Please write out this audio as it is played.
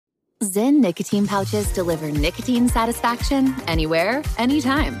Zyn nicotine pouches deliver nicotine satisfaction anywhere,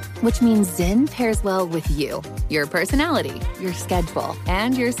 anytime, which means Zyn pairs well with you, your personality, your schedule,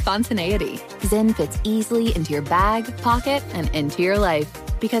 and your spontaneity. Zyn fits easily into your bag, pocket, and into your life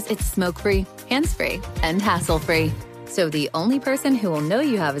because it's smoke-free, hands-free, and hassle-free. So the only person who will know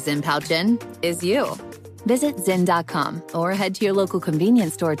you have a Zyn pouch in is you. Visit Zyn.com or head to your local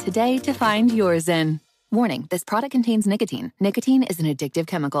convenience store today to find your Zyn. Warning, this product contains nicotine. Nicotine is an addictive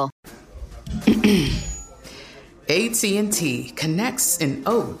chemical. AT&T connects an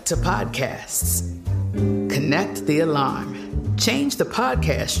ode to podcasts. Connect the alarm. Change the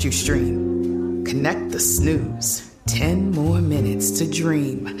podcast you stream. Connect the snooze. 10 more minutes to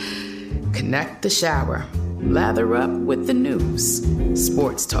dream. Connect the shower. Lather up with the news.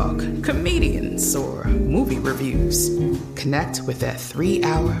 Sports talk, comedians, or movie reviews. Connect with that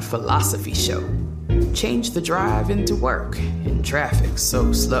 3-hour philosophy show. Change the drive into work in traffic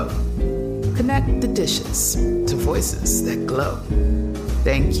so slow. Connect the dishes to voices that glow.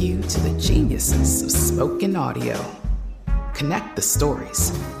 Thank you to the geniuses of spoken audio. Connect the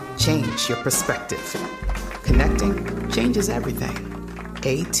stories. Change your perspective. Connecting changes everything.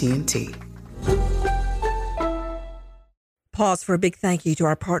 AT&T. Pause for a big thank you to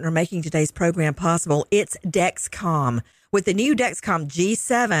our partner making today's program possible. It's Dexcom. With the new Dexcom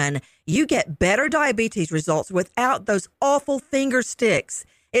G7, you get better diabetes results without those awful finger sticks.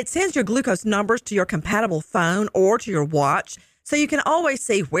 It sends your glucose numbers to your compatible phone or to your watch, so you can always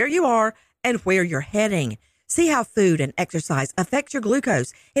see where you are and where you're heading. See how food and exercise affect your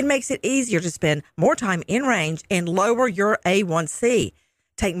glucose. It makes it easier to spend more time in range and lower your A1C.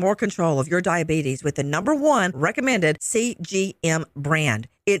 Take more control of your diabetes with the #1 recommended CGM brand.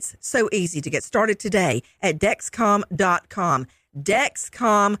 It's so easy to get started today at Dexcom.com.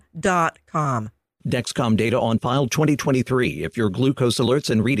 Dexcom.com. Dexcom data on file 2023. If your glucose alerts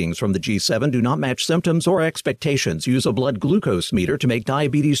and readings from the G7 do not match symptoms or expectations, use a blood glucose meter to make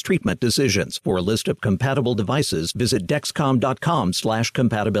diabetes treatment decisions. For a list of compatible devices, visit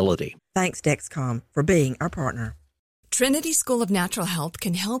Dexcom.com/compatibility. Thanks, Dexcom, for being our partner. Trinity School of Natural Health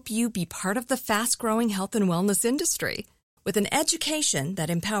can help you be part of the fast-growing health and wellness industry. With an education that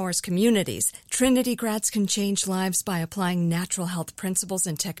empowers communities, Trinity grads can change lives by applying natural health principles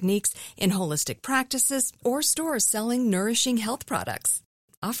and techniques in holistic practices or stores selling nourishing health products.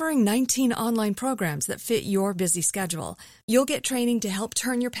 Offering 19 online programs that fit your busy schedule, you'll get training to help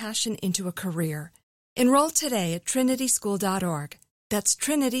turn your passion into a career. Enroll today at trinityschool.org. That's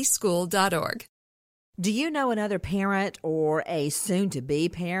trinityschool.org. Do you know another parent or a soon-to-be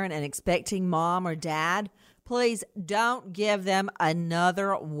parent and expecting mom or dad? Please don't give them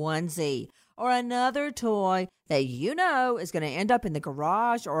another onesie or another toy that you know is going to end up in the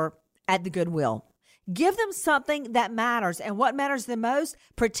garage or at the Goodwill. Give them something that matters. And what matters the most?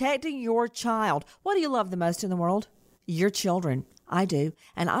 Protecting your child. What do you love the most in the world? Your children. I do.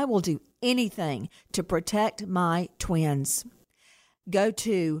 And I will do anything to protect my twins. Go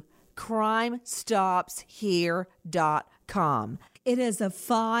to crimestopshere.com. It is a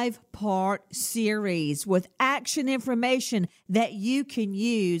 5-part series with action information that you can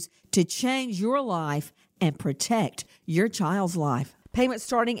use to change your life and protect your child's life. Payment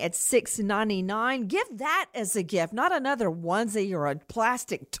starting at $6.99. Give that as a gift, not another onesie or a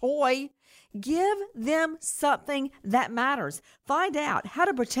plastic toy. Give them something that matters. Find out how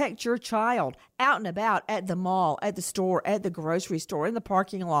to protect your child out and about at the mall, at the store, at the grocery store, in the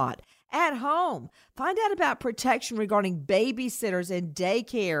parking lot, at home. Find out about protection regarding babysitters and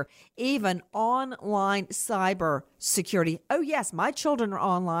daycare, even online cyber security. Oh, yes, my children are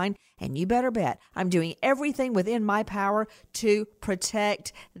online, and you better bet I'm doing everything within my power to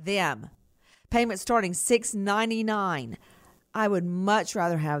protect them. Payment starting $6.99. I would much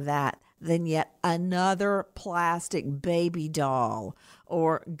rather have that than yet another plastic baby doll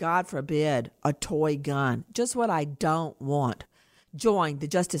or, God forbid, a toy gun. Just what I don't want. Join the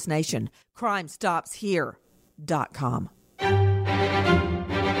Justice Nation. CrimeStopsHere.com.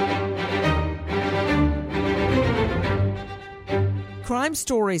 Crime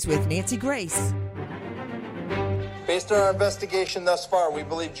Stories with Nancy Grace. Based on our investigation thus far, we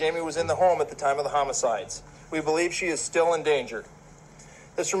believe Jamie was in the home at the time of the homicides. We believe she is still endangered.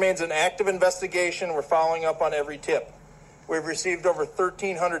 This remains an active investigation. We're following up on every tip. We've received over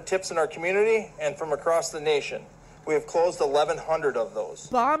 1,300 tips in our community and from across the nation. We have closed 1,100 of those.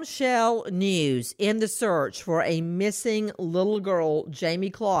 Bombshell news in the search for a missing little girl, Jamie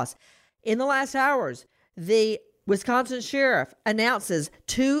Kloss. In the last hours, the Wisconsin sheriff announces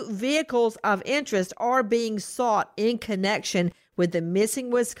 2 vehicles of interest are being sought in connection with the missing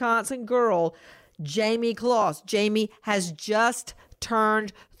Wisconsin girl, Jamie Kloss. Jamie has just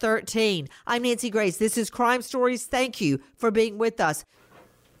turned 13. I'm Nancy Grace. This is Crime Stories. Thank you for being with us.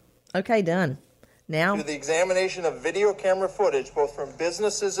 Okay, done. Now, through the examination of video camera footage, both from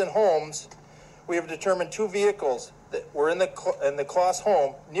businesses and homes, we have determined 2 vehicles that were in the Kloss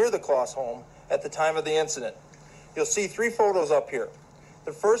home, near the Kloss home, at the time of the incident. You'll see 3 photos up here.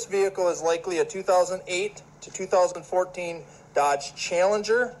 The first vehicle is likely a 2008 to 2014 Dodge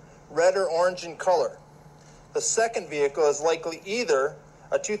Challenger, red or orange in color. The second vehicle is likely either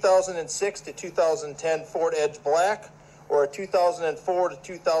a 2006 to 2010 Ford Edge Black or a 2004 to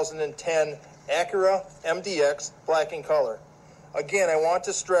 2010 Acura MDX black in color. Again, I want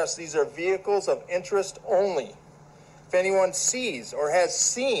to stress these are vehicles of interest only. If anyone sees or has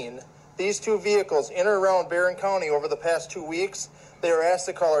seen these 2 vehicles in or around Barron County over the past 2 weeks, they are asked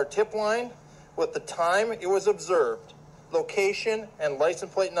to call our tip line with the time it was observed, location, and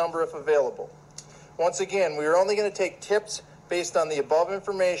license plate number if available. Once again, we are only going to take tips based on the above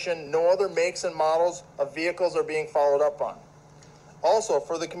information. No other makes and models of vehicles are being followed up on. Also,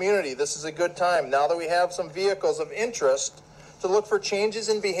 for the community, this is a good time, now that we have some vehicles of interest, to look for changes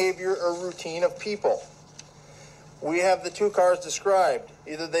in behavior or routine of people. We have the 2 cars described.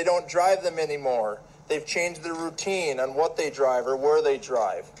 Either they don't drive them anymore, they've changed their routine on what they drive or where they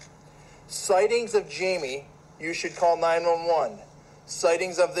drive. Sightings of Jamie, you should call 911.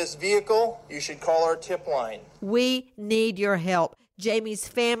 Sightings of this vehicle, you should call our tip line. we need your help. Jamie's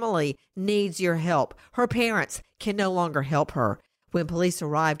family needs your help. Her parents can no longer help her. When police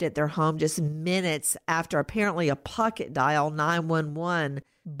arrived at their home just minutes after apparently a pocket dial 911,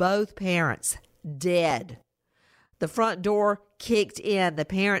 both parents dead. The front door kicked in. The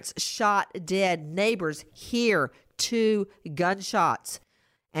parents shot dead. Neighbors hear 2 gunshots.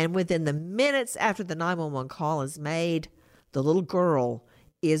 And within the minutes after the 911 call is made, the little girl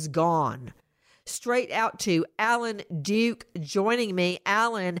is gone. Straight out to Alan Duke joining me.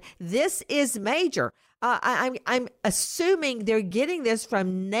 Alan, this is major. I'm assuming they're getting this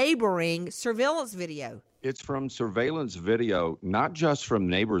from neighboring surveillance video. It's from surveillance video, not just from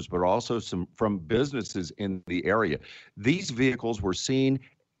neighbors, but also from businesses in the area. These vehicles were seen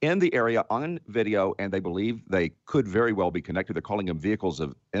in the area on video, and they believe they could very well be connected. They're calling them vehicles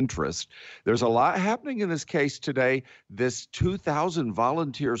of interest. There's a lot happening in this case today. This 2,000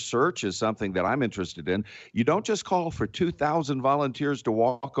 volunteer search is something that I'm interested in. You don't just call for 2,000 volunteers to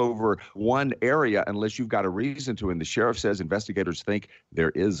walk over one area unless you've got a reason to. And the sheriff says investigators think there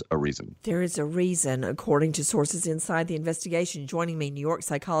is a reason. There is a reason, according to sources inside the investigation. Joining me, New York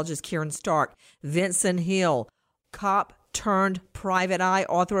psychologist Karen Stark, Vincent Hill, cop turned private eye,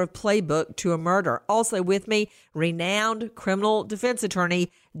 author of Playbook to a Murder. Also with me, renowned criminal defense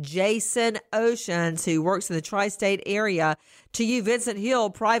attorney Jason Oceans, who works in the tri-state area. To you, Vincent Hill,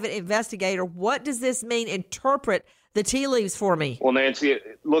 private investigator, what does this mean? Interpret the tea leaves for me. Well, Nancy,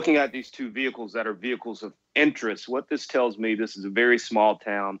 looking at these 2 vehicles that are vehicles of interest, what this tells me, this is a very small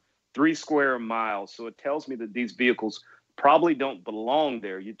town, 3 square miles. So it tells me that these vehicles probably don't belong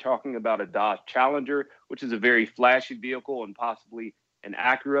there. You're talking about a Dodge Challenger, which is a very flashy vehicle, and possibly an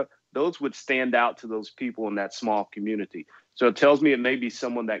Acura. Those would stand out to those people in that small community. So it tells me it may be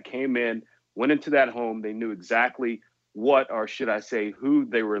someone that came in, went into that home. They knew exactly what, or should I say, who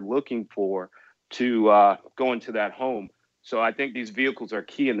they were looking for to go into that home. So I think these vehicles are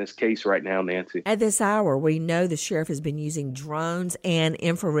key in this case right now, Nancy. At this hour, we know the sheriff has been using drones and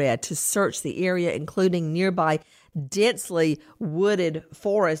infrared to search the area, including nearby densely wooded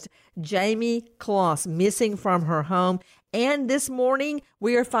forest. Jamie Kloss missing from her home. And this morning,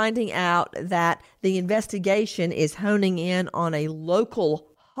 we are finding out that the investigation is honing in on a local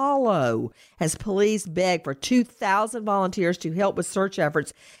hollow as police beg for 2,000 volunteers to help with search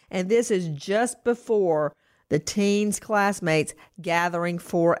efforts. And this is just before the teens' classmates gathering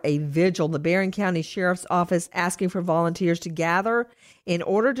for a vigil. The Barron County Sheriff's Office asking for volunteers to gather in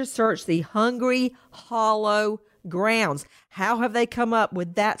order to search the Hungry Hollow grounds. How have they come up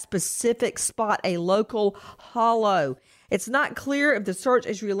with that specific spot, a local hollow? It's not clear if the search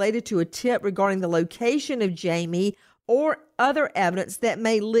is related to a tip regarding the location of Jamie or other evidence that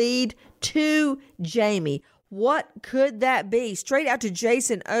may lead to Jamie. What could that be? Straight out to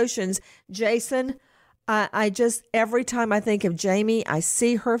Jason Oceans. Jason, I just, every time I think of Jamie, I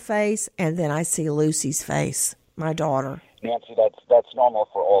see her face and then I see Lucy's face, my daughter. Nancy, that's normal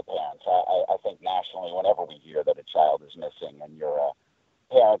for all parents. I think nationally, whenever we hear that a child is missing and you're a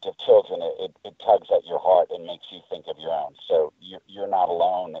parent of children, it tugs at your heart and makes you think of your own. So you're not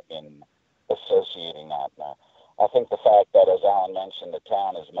alone in associating that. Now, I think the fact that, as Alan mentioned, the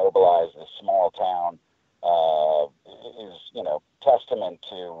town is mobilized, this small town, is, testament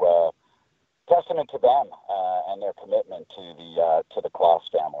to testament to them and their commitment to the Kloss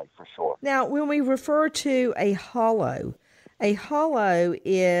family, for sure. Now, when we refer to a hollow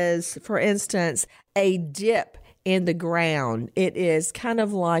is, for instance, a dip in the ground. It is kind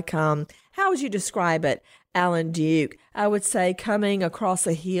of like, how would you describe it, Alan Duke? I would say coming across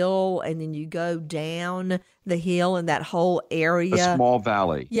a hill and then you go down the hill and that whole area. A small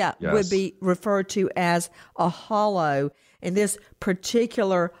valley. Yeah, yes. Would be referred to as a hollow. And this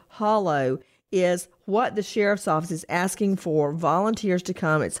particular hollow is what the sheriff's office is asking for volunteers to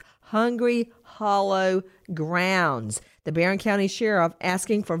come. It's Hungry Hollow Grounds. The Barron County Sheriff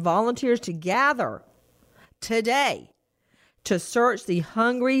asking for volunteers to gather today to search the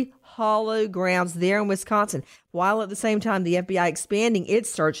Hungry Hollow Grounds there in Wisconsin, while at the same time the FBI expanding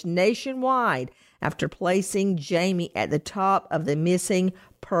its search nationwide after placing Jamie at the top of the missing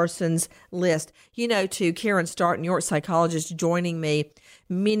persons list. You know, to Karen Stark, New York psychologist, joining me,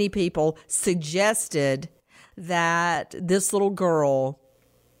 many people suggested that this little girl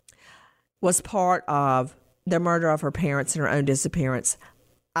was part of the murder of her parents and her own disappearance.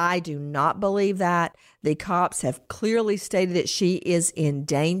 I do not believe that. The cops have clearly stated that she is in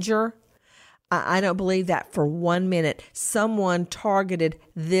danger. I don't believe that for 1 minute. Someone targeted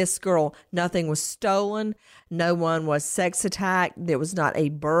this girl. Nothing was stolen. No one was sex attacked. There was not a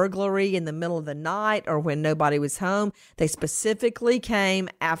burglary in the middle of the night or when nobody was home. They specifically came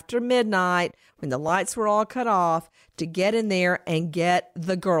after midnight when the lights were all cut off to get in there and get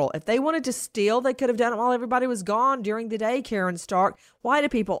the girl. If they wanted to steal, they could have done it while everybody was gone during the day, Karen Stark. Why do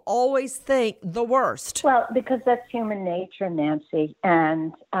people always think the worst? Well, because that's human nature, Nancy.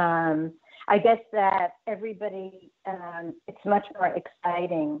 And I guess that everybody, it's much more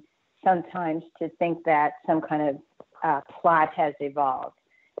exciting sometimes to think that some kind of plot has evolved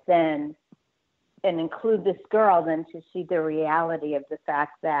and include this girl than to see the reality of the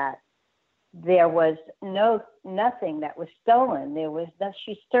fact that there was nothing that was stolen.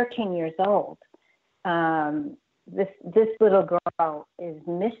 She's 13 years old. This little girl is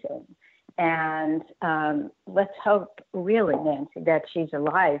missing. And let's hope, really, Nancy, that she's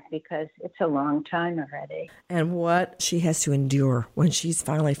alive, because it's a long time already. And what she has to endure when she's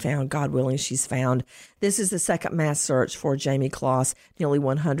finally found, God willing, she's found. This is the second mass search for Jamie Kloss. Nearly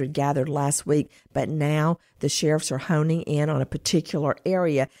 100 gathered last week, but now the sheriffs are honing in on a particular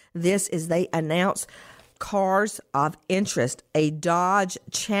area. This is, they announce cars of interest: a Dodge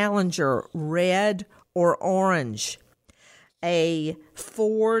Challenger, red or orange, a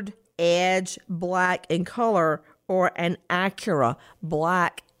Ford Edge, black in color, or an Acura,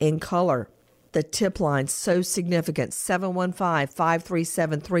 black in color. The tip line, so significant,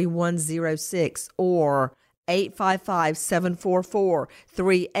 715-537-3106 or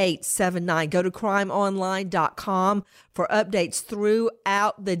 855-744-3879. Go to crimeonline.com for updates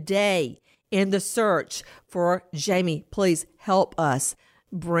throughout the day in the search for Jamie. Please help us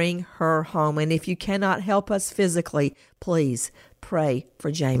bring her home. And if you cannot help us physically, please pray for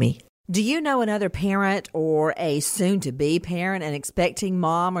Jamie. Do you know another parent or a soon-to-be parent, an expecting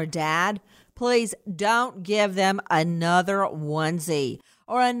mom or dad? Please don't give them another onesie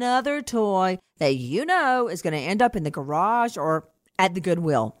or another toy that you know is going to end up in the garage or at the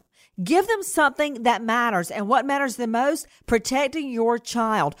Goodwill. Give them something that matters. And what matters the most? Protecting your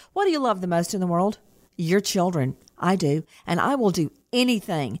child. What do you love the most in the world? Your children. I do. And I will do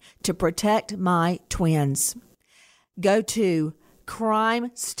anything to protect my twins. Go to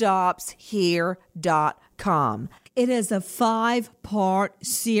crimestopshere.com. It is a 5-part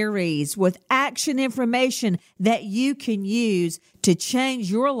series with action information that you can use to change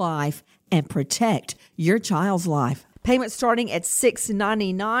your life and protect your child's life. Payment starting at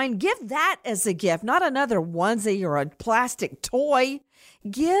 $6.99. Give that as a gift, not another onesie or a plastic toy.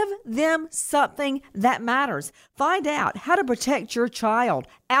 Give them something that matters. Find out how to protect your child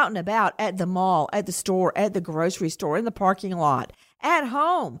out and about, at the mall, at the store, at the grocery store, in the parking lot, at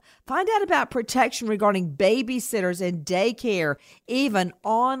home. Find out about protection regarding babysitters and daycare, even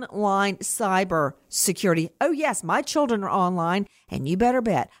online cyber security. Oh yes, my children are online, and you better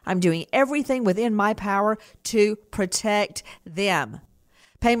bet I'm doing everything within my power to protect them.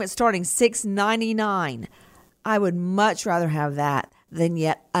 Payment starting $6.99. I would much rather have that than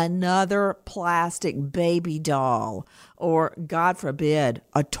yet another plastic baby doll or, God forbid,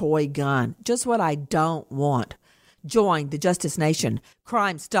 a toy gun. Just what I don't want. Join the Justice Nation.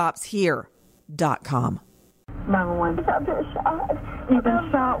 CrimeStopsHere.com. 911. I've been shot. You've been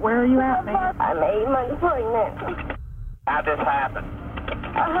shot? Where are you at, man? I'm 8 months pregnant. How'd this happen?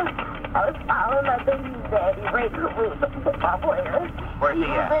 I was following my baby's daddy right through the football player. Where's he at?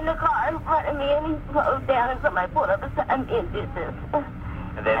 He was in the car in front of me, and he slowed down, and somebody pulled up beside me and did this.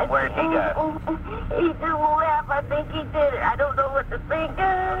 accident. Where did he go? He didn't laugh. I think he did it. I don't know what to think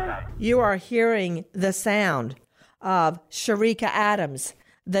of. You are hearing the sound of Sherika Adams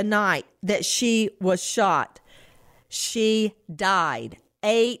the night that she was shot. She died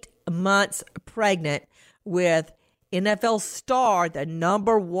 8 months pregnant with NFL star, the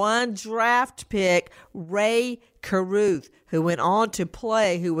number 1 draft pick, Ray Caruth, who went on to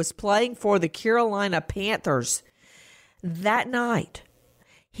play, who was playing for the Carolina Panthers. That night,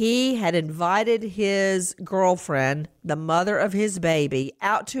 he had invited his girlfriend, the mother of his baby,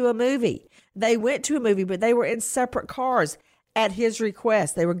 out to a movie. They went to a movie, but they were in separate cars at his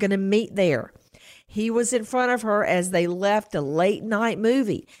request. They were going to meet there. He was in front of her as they left a late night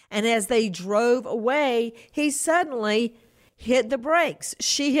movie. And as they drove away, he suddenly hit the brakes.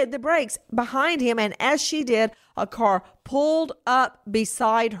 She hit the brakes behind him. And as she did, a car pulled up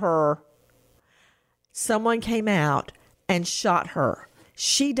beside her. Someone came out and shot her.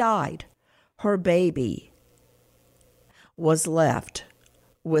 She died. Her baby was left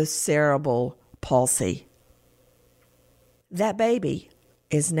with cerebral palsy. That baby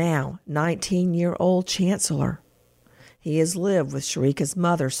is now 19-year-old Chancellor. He has lived with Sherika's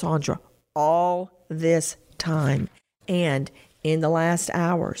mother, Sandra, all this time. And in the last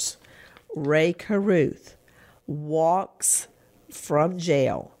hours, Ray Caruth walks from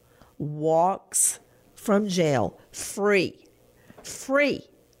jail free.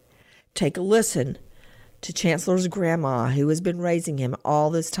 Take a listen to Chancellor's grandma, who has been raising him all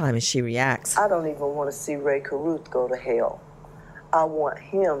this time, as she reacts. I don't even want to see Ray Caruth go to hell. I want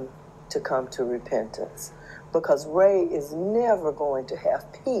him to come to repentance, because Ray is never going to have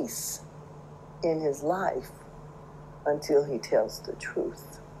peace in his life until he tells the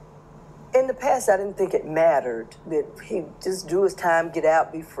truth. In the past, I didn't think it mattered that he just do his time, get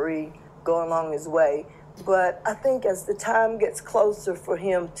out, be free, go along his way. But I think as the time gets closer for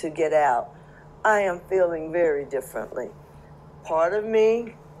him to get out, I am feeling very differently. Part of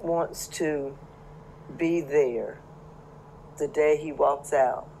me wants to be there the day he walks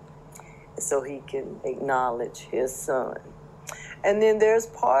out so he can acknowledge his son. And then there's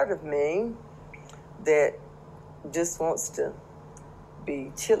part of me that just wants to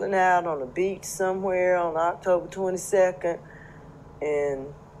be chilling out on a beach somewhere on October 22nd and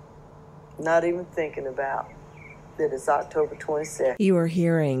not even thinking about that it's October 22nd. You are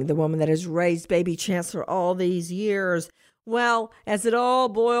hearing the woman that has raised baby Chancellor all these years. Well, as it all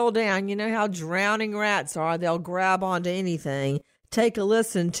boiled down, you know how drowning rats are. They'll grab onto anything. Take a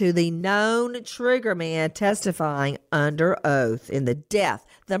listen to the known trigger man testifying under oath in the death,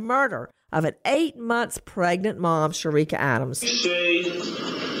 the murder of an 8 months pregnant mom, Sherika Adams. You say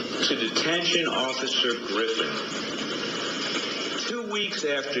to Detention Officer Griffin, 2 weeks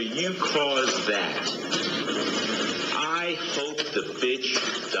after you caused that, I hope the bitch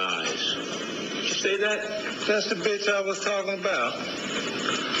dies. Did you say that? That's the bitch I was talking about.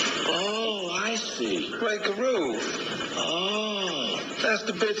 Oh, I see. Ray Caruth. Oh. That's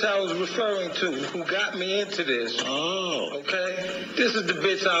the bitch I was referring to, who got me into this. Oh. Okay? This is the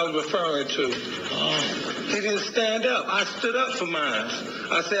bitch I was referring to. Oh. He didn't stand up. I stood up for mine.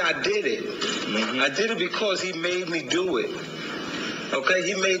 I said I did it. Mm-hmm. I did it because he made me do it. Okay,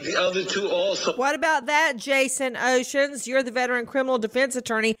 he made the other two also. What about that, Jason Oceans? You're the veteran criminal defense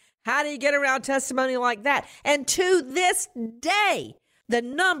attorney. How do you get around testimony like that? And to this day, the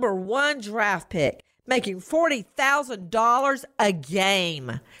number 1 draft pick, making $40,000 a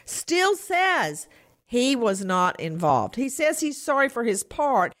game, still says he was not involved. He says he's sorry for his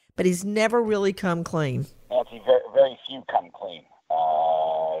part, but he's never really come clean. Nancy, very, very few come clean.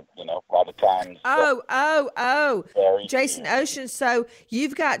 A lot of times. Jason Ocean, so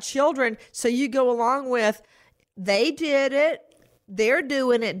you've got children, so you go along with, they did it, they're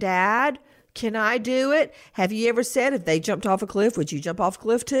doing it, Dad. Can I do it? Have you ever said if they jumped off a cliff, would you jump off a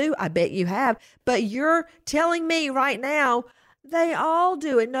cliff too? I bet you have. But you're telling me right now, they all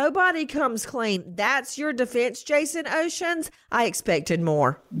do it. Nobody comes clean. That's your defense, Jason Oceans? I expected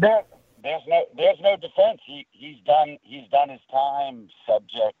more. There's no defense. He's done his time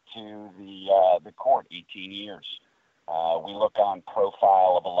subject to the court, 18 years. We look on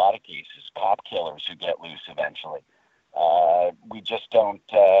profile of a lot of cases, cop killers who get loose eventually. We just don't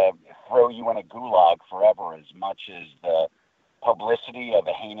throw you in a gulag forever as much as the publicity of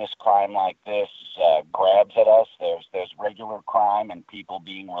a heinous crime like this grabs at us. There's regular crime and people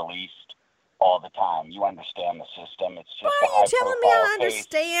being released all the time. You understand the system. It's just why are you telling me I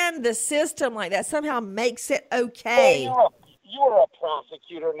understand the system like that? Somehow makes it okay. Well, You were a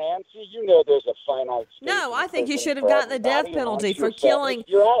prosecutor, Nancy. You know there's a finite space. No, I think you should have for gotten the death everybody, penalty and for once you're killing sentenced,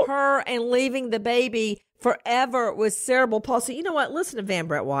 you're out. her and leaving the baby forever with cerebral palsy. You know what? Listen to Van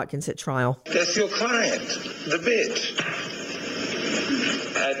Brett Watkins at trial. That's your client, the bitch.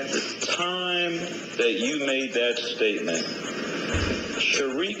 At the time that you made that statement,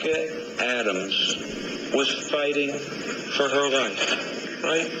 Sharika Adams was fighting for her life,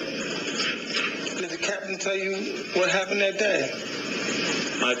 right? Did the captain tell you what happened that day?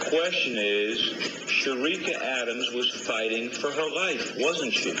 My question is, Sharika Adams was fighting for her life,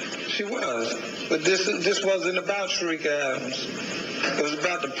 wasn't she? She was. But this wasn't about Sharika Adams. It was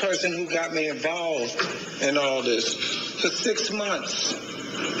about the person who got me involved in all this. For 6 months,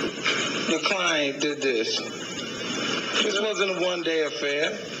 your client did this. This wasn't a one-day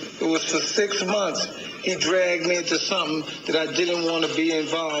affair. It was for 6 months. He dragged me into something that I didn't want to be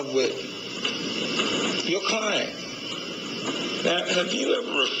involved with. Your client. Now, have you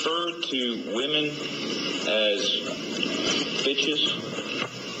ever referred to women as bitches?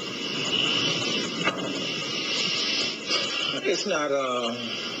 It's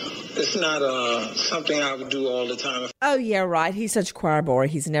not something I would do all the time. Oh, yeah, right. He's such a choir boy.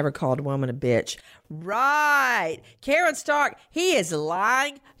 He's never called a woman a bitch. Right. Karen Stark, he is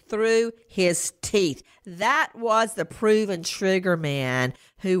lying through his teeth. That was the proven trigger man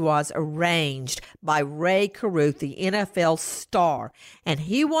who was arranged by Ray Caruth, the NFL star. And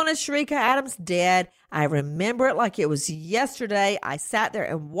he wanted Sharika Adams dead. I remember it like it was yesterday. I sat there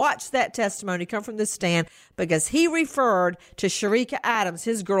and watched that testimony come from the stand because he referred to Sharika Adams,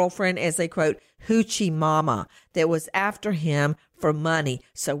 his girlfriend, as a, quote, hoochie mama that was after him for money.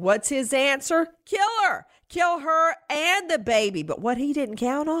 So what's his answer? Kill her. Kill her and the baby. But what he didn't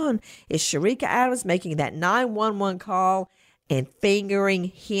count on is Sharika Adams making that 911 call and fingering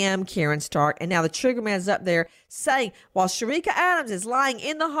him, Karen Stark. And now the trigger man is up there saying, while Sharika Adams is lying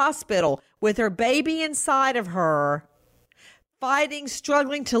in the hospital with her baby inside of her, fighting,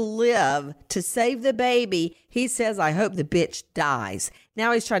 struggling to live to save the baby, he says, I hope the bitch dies.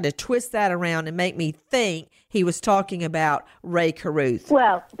 Now he's trying to twist that around and make me think he was talking about Ray Caruth.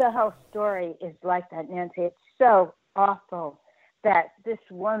 Well, the whole story is like that, Nancy. It's so awful that this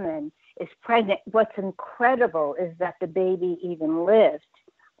woman is pregnant. What's incredible is that the baby even lived,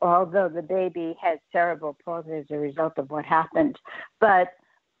 although the baby had cerebral palsy as a result of what happened. But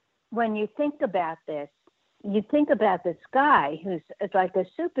when you think about this, you think about this guy who's like a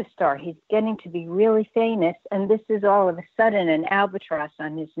superstar. He's getting to be really famous, and this is all of a sudden an albatross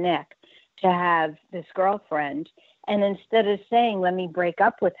on his neck to have this girlfriend. And instead of saying, let me break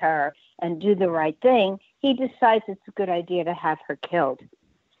up with her and do the right thing, he decides it's a good idea to have her killed.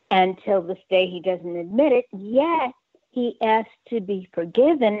 And till this day, he doesn't admit it, yet he asked to be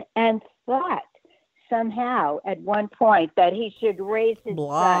forgiven and thought somehow at one point that he should raise his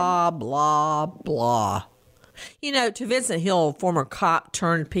blah, son. Blah, blah, blah. You know, to Vincent Hill, former cop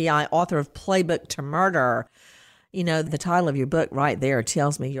turned PI, author of Playbook to Murder, you know, the title of your book right there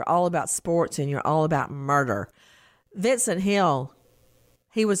tells me you're all about sports and you're all about murder. Vincent Hill,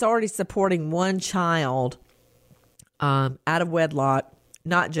 he was already supporting one child out of wedlock,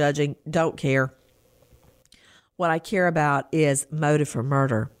 not judging, don't care. What I care about is motive for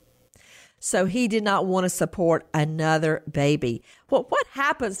murder. So he did not want to support another baby. Well, what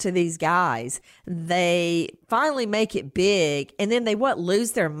happens to these guys? They finally make it big, and then they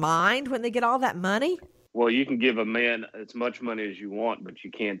lose their mind when they get all that money? Well, you can give a man as much money as you want, but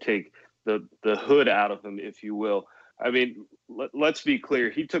you can't take the hood out of him, if you will. I mean, let's be clear.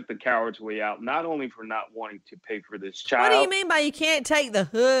 He took the coward's way out, not only for not wanting to pay for this child. What do you mean by you can't take the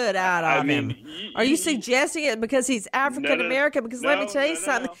hood out of him? Are you suggesting it because he's African-American? Because let me tell you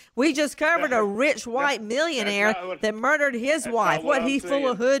something. We just covered a rich white millionaire that murdered his wife. What, he's full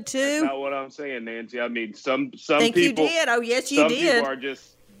of hood too? That's not what I'm saying, Nancy. I mean, some think people. You did? Oh, yes, you did. Some people are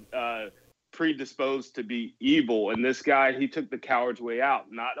just predisposed to be evil. And this guy, he took the coward's way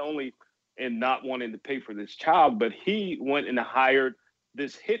out, not only in not wanting to pay for this child, but he went and hired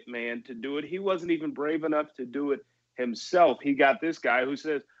this hitman to do it. He wasn't even brave enough to do it himself. He got this guy who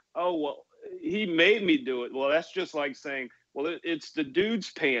says, oh, well, he made me do it. Well, that's just like saying, well, it's the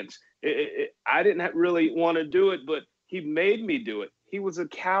dude's pants. I didn't really want to do it, but he made me do it. He was a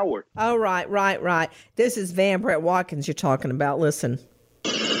coward. Oh, right. This is Van Brett Watkins you're talking about. Listen.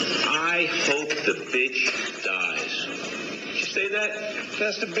 I hope the bitch dies. Did you say that?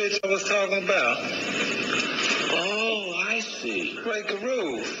 That's the bitch I was talking about. Oh, I see. Ray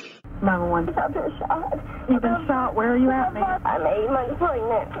Caruth. 911. I've been shot. You've been shot? Where are you at, man? I'm 8 months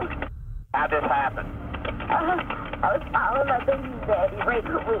pregnant. How'd this happen? I was following my baby's daddy, Ray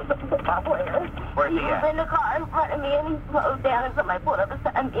Caruth, the football player. Where's he He was at? in the car in front of me, and he slowed down, and somebody pulled up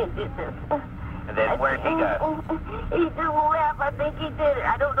beside me and did this. And then where'd he go? He did left. I think he did it.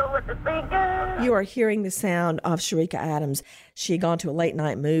 I don't know what to think of. You are hearing the sound of Sharika Adams. She had gone to a late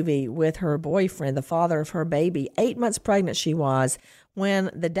night movie with her boyfriend, the father of her baby. 8 months pregnant she was.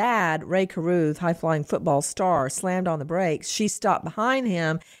 When the dad, Ray Caruth, high-flying football star, slammed on the brakes, she stopped behind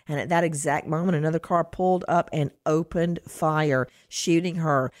him, and at that exact moment, another car pulled up and opened fire, shooting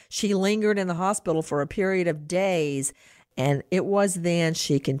her. She lingered in the hospital for a period of days, and it was then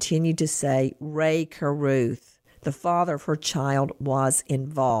she continued to say Ray Caruth, the father of her child, was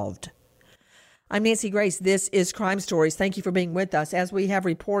involved. I'm Nancy Grace. This is Crime Stories. Thank you for being with us. As we have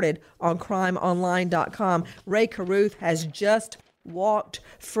reported on crimeonline.com, Ray Caruth has just walked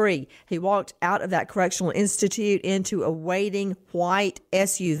free. He walked out of that correctional institute into a waiting white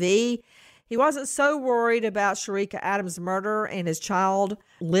SUV. He wasn't so worried about Sharika Adams' murder and his child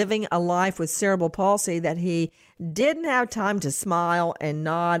living a life with cerebral palsy that he didn't have time to smile and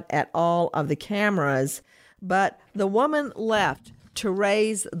nod at all of the cameras. But the woman left to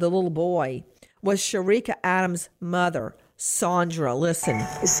raise the little boy was Sharika Adams' mother, Sandra. Listen.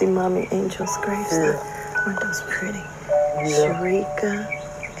 You see Mommy Angel's gravestone? Aren't those pretty? Yeah. Sharika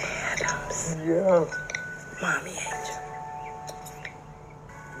Adams. Yeah. Mommy Angel.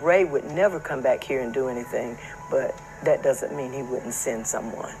 Ray would never come back here and do anything, but that doesn't mean he wouldn't send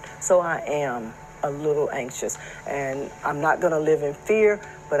someone. So I am a little anxious, and I'm not going to live in fear,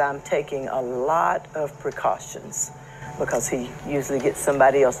 but I'm taking a lot of precautions because he usually gets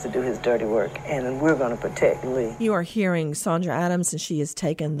somebody else to do his dirty work, and we're going to protect Lee. You are hearing Sandra Adams, and she has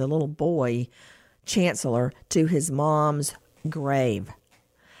taken the little boy, Chancellor, to his mom's grave.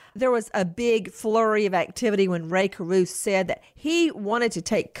 There was a big flurry of activity when Ray Caruth said that he wanted to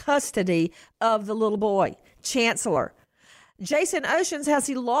take custody of the little boy, Chancellor. Jason Oceans, has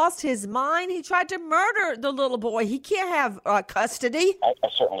he lost his mind? He tried to murder the little boy. He can't have custody. I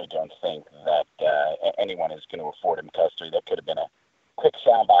certainly don't think that anyone is going to afford him custody. That could have been a quick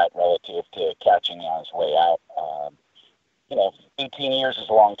soundbite relative to catching him on his way out. 18 years is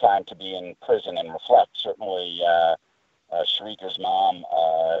a long time to be in prison and reflect. Certainly, Sharika's mom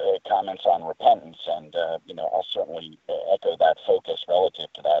comments on repentance, and I'll certainly echo that focus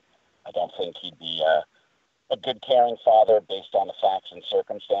relative to that. I don't think he'd be a good caring father based on the facts and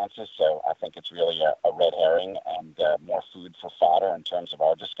circumstances, so I think it's really a red herring and more food for fodder in terms of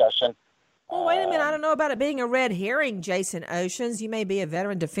our discussion. Well, wait a minute. I don't know about it being a red herring, Jason Oceans. You may be a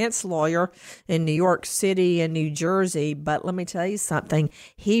veteran defense lawyer in New York City and New Jersey, but let me tell you something.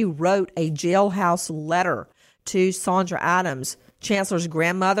 He wrote a jailhouse letter to Sandra Adams, Chancellor's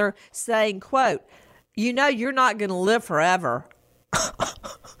grandmother, saying, quote, you're not going to live forever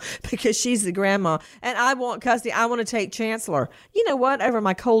because she's the grandma, and I want custody. I want to take Chancellor. You know what? Over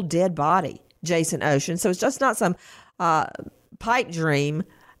my cold, dead body, Jason Ocean. So it's just not some pipe dream.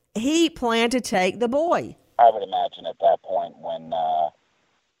 He planned to take the boy. I would imagine at that point when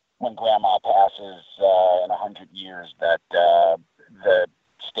Grandma passes in 100 years that the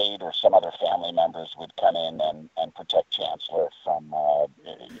state or some other family members would come in and protect Chancellor from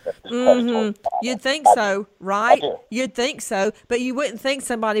You'd think so, right? You'd think so, but you wouldn't think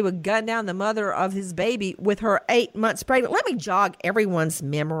somebody would gun down the mother of his baby with her 8 months pregnant. Let me jog everyone's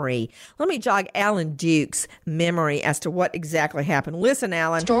memory. Let me jog Alan Duke's memory as to what exactly happened. Listen,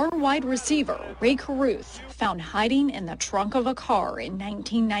 Alan. Star wide receiver Ray Caruth found hiding in the trunk of a car in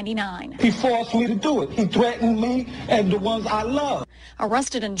 1999. He forced me to do it. He threatened me and the ones I love.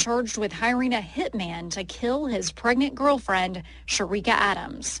 Arrested and charged with hiring a hitman to kill his pregnant girlfriend, Sharika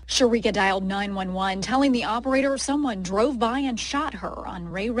Adams. Sharika dialed 911, telling the operator someone drove by and shot her on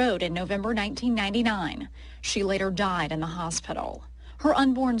Ray Road in November 1999. She later died in the hospital. Her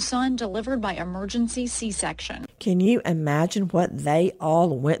unborn son delivered by emergency C-section. Can you imagine what they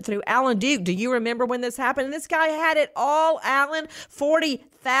all went through? Alan Duke, do you remember when this happened? And this guy had it all, Alan,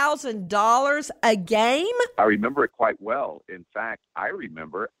 $40,000 a game? I remember it quite well. In fact, I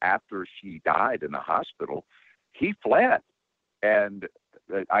remember after she died in the hospital, he fled. And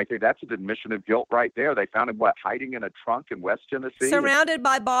I think that's an admission of guilt right there. They found him, hiding in a trunk in West Tennessee? Surrounded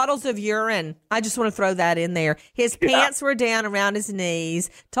by bottles of urine. I just want to throw that in there. His pants were down around his knees.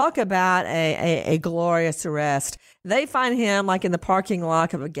 Talk about a glorious arrest. They find him like in the parking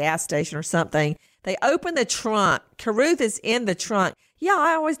lot of a gas station or something. They open the trunk. Caruth is in the trunk. Yeah,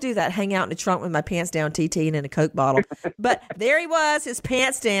 I always do that, hang out in the trunk with my pants down, TT, and in a Coke bottle. But there he was, his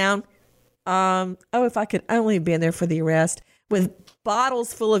pants down. If I could only have been there for the arrest, with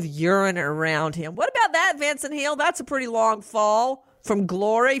bottles full of urine around him. What about that, Vincent Hill? That's a pretty long fall from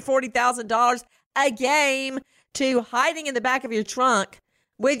glory. $40,000 a game. to hiding in the back of your trunk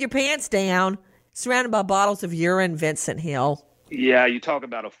with your pants down, surrounded by bottles of urine, Vincent Hill. Yeah, you talk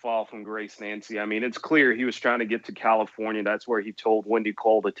about a fall from grace, Nancy. I mean, it's clear he was trying to get to California. That's where he told Wendy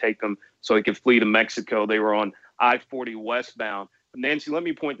Cole to take him so he could flee to Mexico. They were on I-40 westbound. But Nancy, let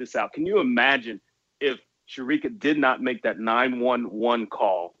me point this out. Can you imagine if Sharika did not make that 911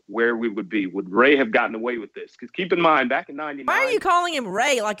 call, where we would be? Would Ray have gotten away with this? Because keep in mind, back in 99... Why are you calling him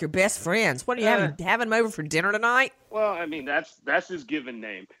Ray like your best friends? What, are you having him over for dinner tonight? Well, I mean, that's his given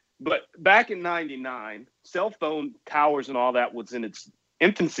name. But back in 99, cell phone towers and all that was in its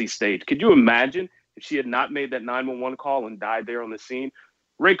infancy stage. Could you imagine if she had not made that 911 call and died there on the scene?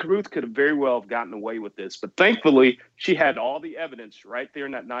 Ray Carruth could have very well have gotten away with this. But thankfully, she had all the evidence right there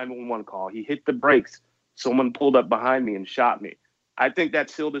in that 911 call. He hit the brakes. Someone pulled up behind me and shot me. I think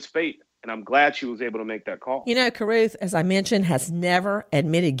that sealed his fate, and I'm glad she was able to make that call. You know, Carruth, as I mentioned, has never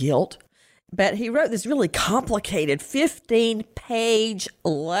admitted guilt. But he wrote this really complicated 15-page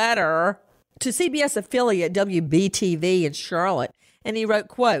letter to CBS affiliate WBTV in Charlotte. And he wrote,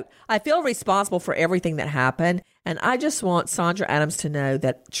 quote, "I feel responsible for everything that happened. And I just want Sandra Adams to know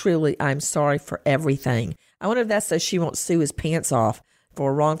that truly I'm sorry for everything." I wonder if that's so she won't sue his pants off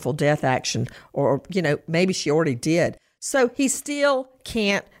for a wrongful death action. Or, you know, maybe she already did. So he still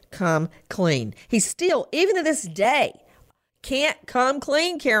can't come clean. He still, even to this day, can't come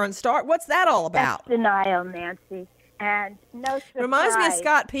clean, Karen Stark. What's that all about? That's denial, Nancy. And no surprise. Reminds me of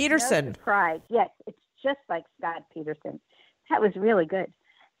Scott Peterson. No surprise. Yes, it's just like Scott Peterson. That was really good.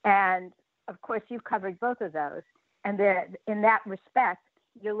 And, of course, you've covered both of those. And in that respect,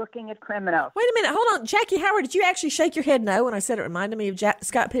 you're looking at criminals. Wait a minute. Hold on. Jackie Howard, did you actually shake your head no when I said it reminded me of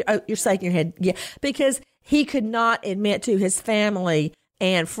Scott Peterson? Oh, you're shaking your head. Yeah, because he could not admit to his family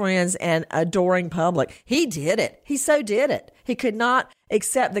and friends and adoring public. He did it. He so did it. He could not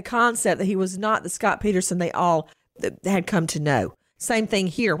accept the concept that he was not the Scott Peterson they all had come to know. Same thing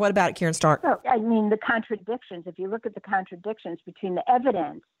here. What about it, Karen Stark? So, I mean, the contradictions, if you look at the contradictions between the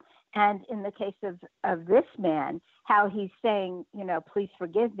evidence and in the case of this man, how he's saying, you know, please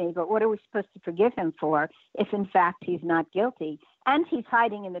forgive me, but what are we supposed to forgive him for if, in fact, he's not guilty? And he's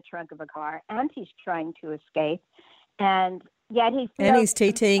hiding in the trunk of a car, and he's trying to escape, and yet he's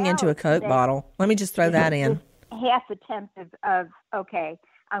TTing into a Coke bottle. Let me just throw that in. Half attempt of okay,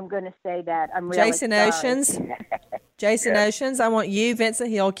 I'm going to say that I'm really Jason sorry. Oceans. Jason Oceans, I want you, Vincent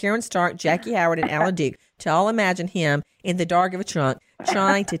Hill, Karen Stark, Jackie Howard, and Alan Duke to all imagine him in the dark of a trunk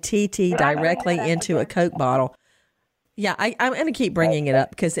trying to TT directly into a Coke bottle. Yeah, I'm going to keep bringing it up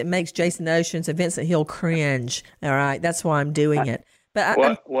because it makes Jason Oceans and Vincent Hill cringe. All right, that's why I'm doing it.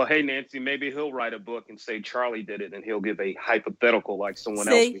 But well, hey, Nancy, maybe he'll write a book and say Charlie did it, and he'll give a hypothetical like someone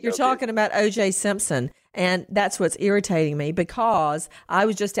else. See, you're talking about O.J. Simpson, and that's what's irritating me because I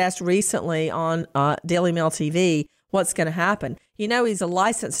was just asked recently on Daily Mail TV what's going to happen. You know, he's a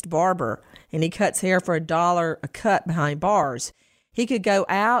licensed barber, and he cuts hair for $1 a cut behind bars. He could go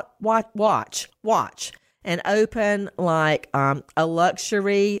out, watch, and open like a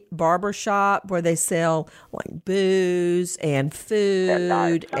luxury barbershop where they sell like booze and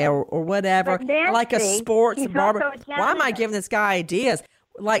food or whatever, Nancy, like a sports barber. Also Why am I giving this guy ideas?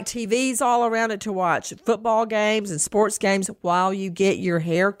 Like TVs all around it to watch football games and sports games while you get your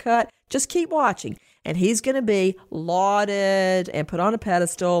hair cut. Just keep watching. And he's going to be lauded and put on a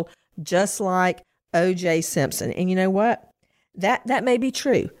pedestal just like O.J. Simpson. And you know what? That may be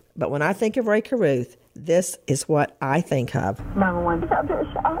true. But when I think of Ray Carruth, this is what I think of. 911. I've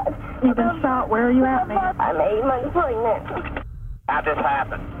been shot. You've been shot? Where are you at, man? I'm 8 months pregnant. How'd this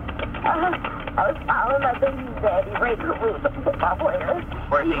happen? I was following my baby daddy, Ray Carruth, the football player.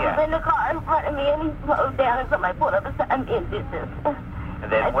 Where's he He at? was in the car in front of me, and he slowed down and put my foot up beside me and did this.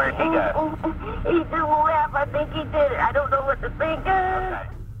 And then where'd he go? He threw a laugh. I think he did it. I don't know what to think. Okay.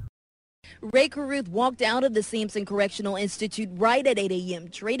 Ray Carruth walked out of the Sampson Correctional Institute right at 8 a.m.,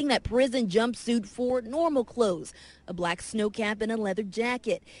 trading that prison jumpsuit for normal clothes, a black snow cap and a leather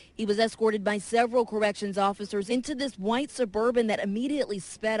jacket. He was escorted by several corrections officers into this white Suburban that immediately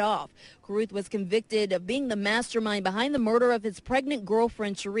sped off. Carruth was convicted of being the mastermind behind the murder of his pregnant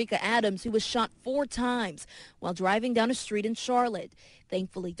girlfriend, Sharika Adams, who was shot 4 times while driving down a street in Charlotte.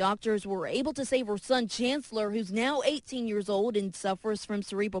 Thankfully, doctors were able to save her son, Chancellor, who's now 18 years old and suffers from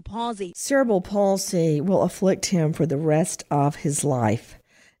cerebral palsy. Cerebral palsy will afflict him for the rest of his life.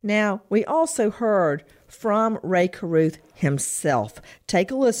 Now, we also heard from Ray Carruth himself.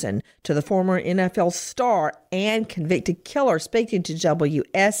 Take a listen to the former NFL star and convicted killer speaking to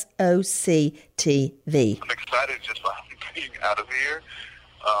WSOC-TV. I'm excited just about being out of here.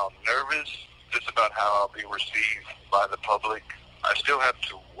 Nervous just about how I'll be received by the public. I still have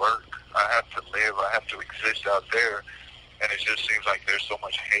to work. I have to live. I have to exist out there. And it just seems like there's so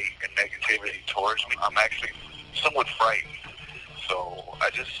much hate and negativity towards me. I'm actually somewhat frightened. So I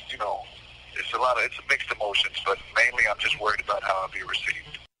just, it's mixed emotions, but mainly I'm just worried about how I'll be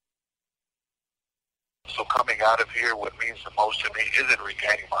received. So coming out of here, what means the most to me isn't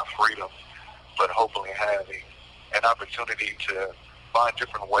regaining my freedom, but hopefully having an opportunity to find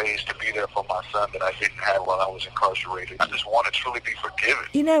different ways to be there for my son that I didn't have while I was incarcerated. I just want to truly be forgiven.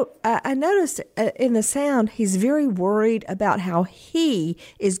 I noticed in the sound, he's very worried about how he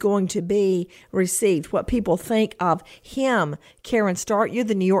is going to be received, what people think of him. Karen Stark, you're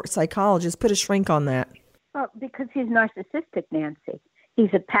the New York psychologist. Put a shrink on that. Well, because he's narcissistic, Nancy.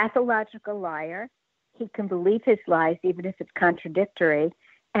 He's a pathological liar. He can believe his lies, even if it's contradictory,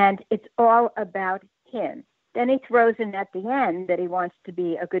 and it's all about him. Then he throws in at the end that he wants to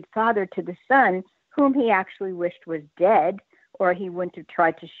be a good father to the son, whom he actually wished was dead, or he wouldn't have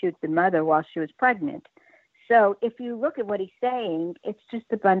tried to shoot the mother while she was pregnant. So if you look at what he's saying, it's just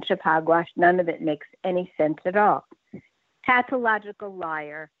a bunch of hogwash. None of it makes any sense at all. Pathological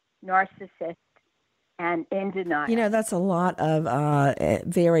liar, narcissist, and in denial. That's a lot of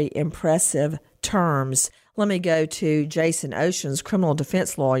very impressive terms. Let me go to Jason Oceans, criminal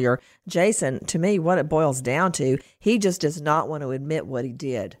defense lawyer. Jason, to me, what it boils down to, he just does not want to admit what he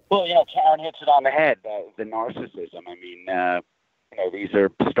did. Well, Karen hits it on the head, the narcissism. I mean, these are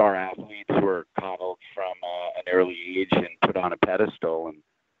star athletes who are coddled from an early age and put on a pedestal. And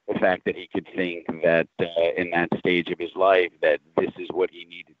the fact that he could think that in that stage of his life that this is what he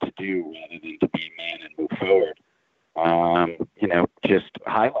needed to do rather than to be a man and move forward, just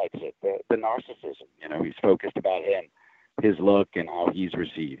highlights it, the narcissism. He's focused about him, his look, and how he's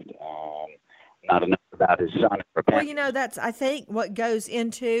received. Not enough about his son. Well, that's, I think, what goes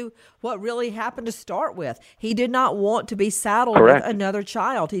into what really happened to start with. He did not want to be saddled with another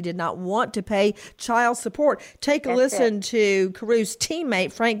child. He did not want to pay child support. Take a listen to Carew's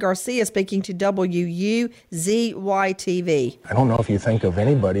teammate, Frank Garcia, speaking to WUZY-TV. I don't know if you think of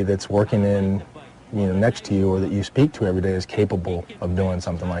anybody that's working in next to you or that you speak to every day is capable of doing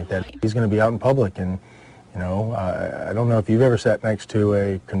something like that. He's going to be out in public, and I don't know if you've ever sat next to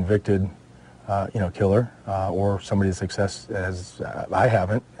a convicted killer or somebody as success as I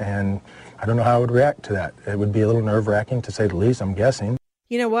haven't, and I don't know how I would react to that. It would be a little nerve-wracking, to say the least, I'm guessing.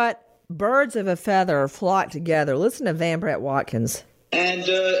 You know what? Birds of a feather flock together. Listen to Van Brett Watkins. And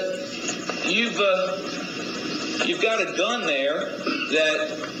you've got a gun there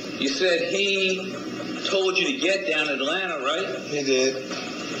that you said he told you to get down in Atlanta, right? He did.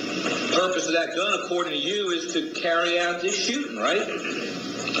 The purpose of that gun, according to you, is to carry out this shooting, right?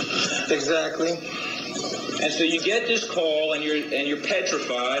 Exactly. And so you get this call, and you're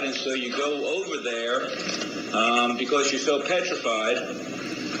petrified, and so you go over there because you're so petrified,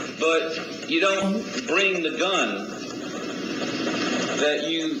 but you don't bring the gun that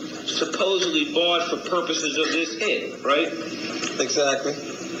you supposedly bought for purposes of this hit, right? Exactly.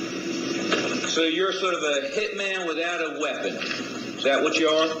 So you're sort of a hitman without a weapon. Is that what you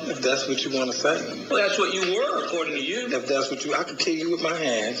are? If that's what you want to say. Well, that's what you were, according to you. If that's what I could kill you with my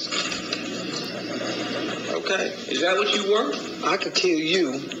hands. Okay. Is that what you were? I could kill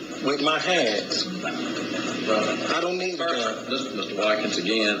you with my hands. I don't need a gun. Listen, Mr. Watkins,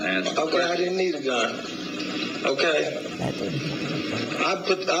 again, and okay, I didn't need a gun. Okay.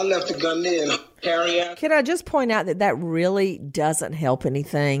 I left the gun there and carry out. Can I just point out that really doesn't help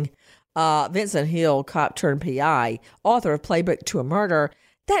anything? Vincent Hill, cop turned PI, author of Playbook to a Murder,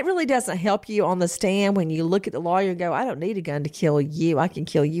 that really doesn't help you on the stand when you look at the lawyer and go, I don't need a gun to kill you. I can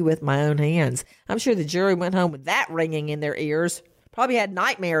kill you with my own hands. I'm sure the jury went home with that ringing in their ears. Probably had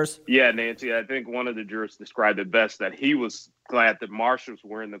nightmares. Yeah, Nancy, I think one of the jurors described it best, that he was glad that marshals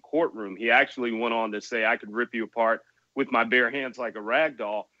were in the courtroom. He actually went on to say, I could rip you apart with my bare hands like a rag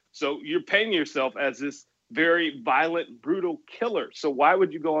doll. So you're painting yourself as this very violent, brutal killer. So why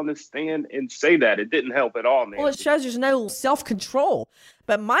would you go on the stand and say that? It didn't help at all, Nancy. Well, it shows there's no self-control.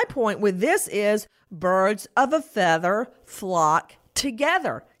 But my point with this is birds of a feather flock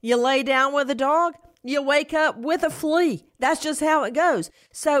together. You lay down with a dog, you wake up with a flea. That's just how it goes.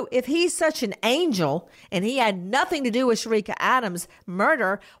 So if he's such an angel and he had nothing to do with Sherika Adams'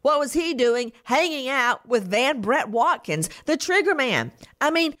 murder, what was he doing hanging out with Van Brett Watkins, the trigger man?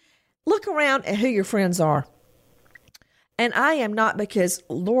 I mean, look around at who your friends are. And I am not, because,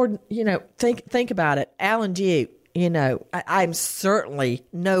 Lord, think about it. Alan Duke, I'm certainly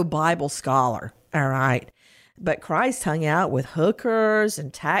no Bible scholar, all right? But Christ hung out with hookers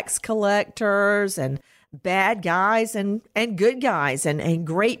and tax collectors and bad guys and good guys and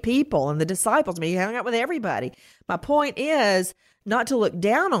great people and the disciples. I mean, he hung out with everybody. My point is not to look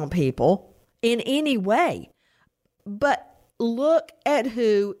down on people in any way, but look at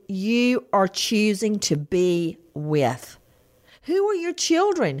who you are choosing to be with. Who are your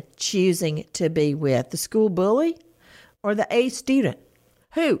children choosing to be with? The school bully or the A student?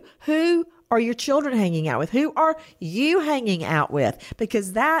 Who are your children hanging out with? Who are you hanging out with?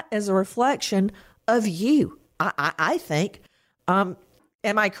 Because that is a reflection of you, I think. Am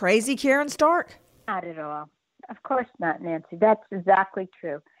I crazy, Karen Stark? Not at all. Of course not, Nancy. That's exactly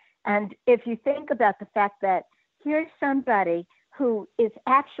true. And if you think about the fact that here's somebody who is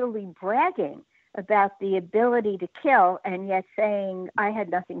actually bragging about the ability to kill and yet saying, I had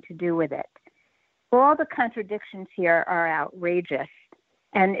nothing to do with it. All the contradictions here are outrageous.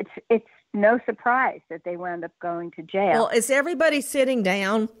 And it's no surprise that they wound up going to jail. Well, is everybody sitting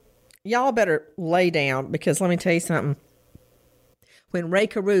down? Y'all better lay down, because let me tell you something. When Ray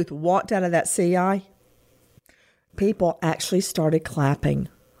Caruth walked out of that CI, people actually started clapping.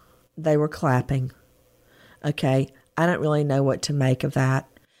 They were clapping. Okay, I don't really know what to make of that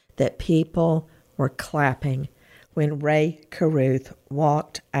people were clapping when Ray Caruth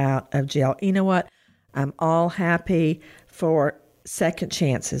walked out of jail. You know what? I'm all happy for second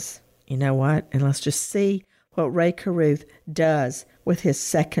chances. You know what? And let's just see what Ray Caruth does with his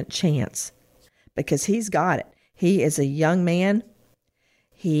second chance, because he's got it. He is a young man.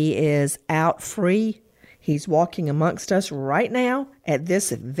 He is out free. He's walking amongst us right now at this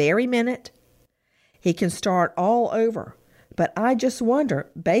very minute. He can start all over. But I just wonder,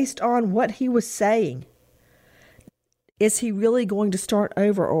 based on what he was saying, is he really going to start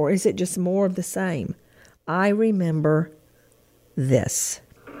over, or is it just more of the same? I remember this.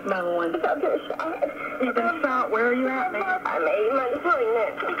 911. You've been shot. Where are you at, man? I'm 8 months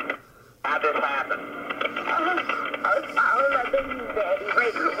pregnant. How'd this happen? I was following my baby daddy,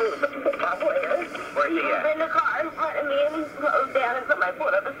 Ray Caruth. Where's he He was at? in the car in front of me, and he slowed down and put my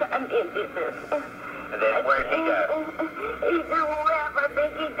foot up beside me and did this. And then where'd he go? He threw a rap. I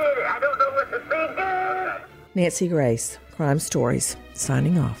think he did it. I don't know what to think. Nancy Grace, Crime Stories,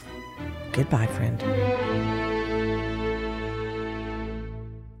 signing off. Goodbye, friend.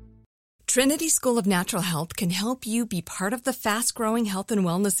 Trinity School of Natural Health can help you be part of the fast-growing health and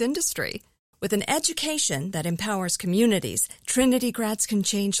wellness industry. With an education that empowers communities, Trinity grads can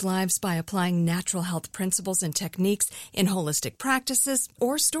change lives by applying natural health principles and techniques in holistic practices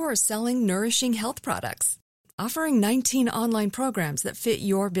or stores selling nourishing health products. Offering 19 online programs that fit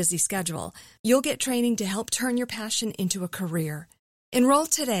your busy schedule, you'll get training to help turn your passion into a career. Enroll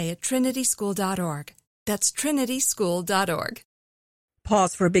today at trinityschool.org. That's trinityschool.org.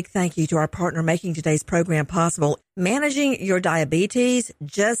 Pause for a big thank you to our partner making today's program possible. Managing your diabetes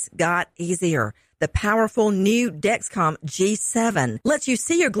just got easier. The powerful new Dexcom G7 lets you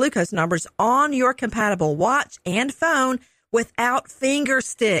see your glucose numbers on your compatible watch and phone without finger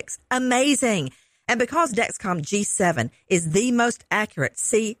sticks. Amazing. And because Dexcom G7 is the most accurate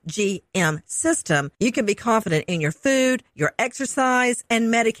CGM system, you can be confident in your food, your exercise, and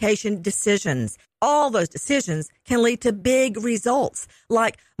medication decisions. All those decisions can lead to big results,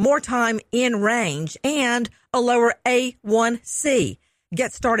 like more time in range and a lower A1C.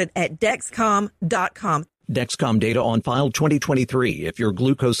 Get started at Dexcom.com. Dexcom data on file 2023. If your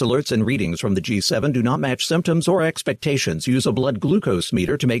glucose alerts and readings from the G7 do not match symptoms or expectations, use a blood glucose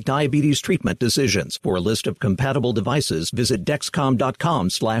meter to make diabetes treatment decisions. For a list of compatible devices, visit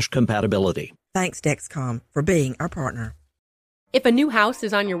Dexcom.com/compatibility. Thanks, Dexcom, for being our partner. If a new house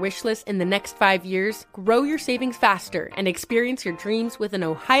is on your wish list in the next 5 years, grow your savings faster and experience your dreams with an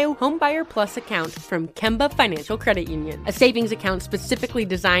Ohio Homebuyer Plus account from Kemba Financial Credit Union. A savings account specifically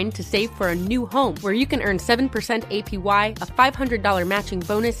designed to save for a new home, where you can earn 7% APY, a $500 matching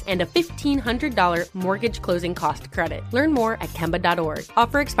bonus, and a $1,500 mortgage closing cost credit. Learn more at Kemba.org.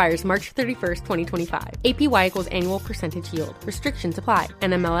 Offer expires March 31st, 2025. APY equals annual percentage yield. Restrictions apply.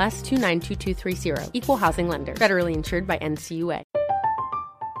 NMLS 292230. Equal housing lender. Federally insured by NCUA.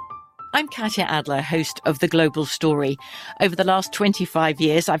 I'm Katya Adler, host of The Global Story. Over the last 25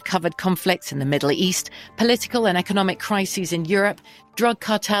 years, I've covered conflicts in the Middle East, political and economic crises in Europe, drug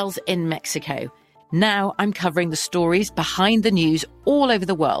cartels in Mexico. Now I'm covering the stories behind the news all over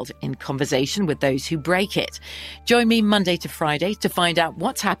the world in conversation with those who break it. Join me Monday to Friday to find out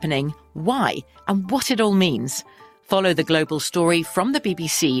what's happening, why, and what it all means. Follow The Global Story from the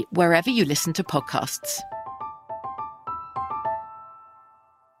BBC wherever you listen to podcasts.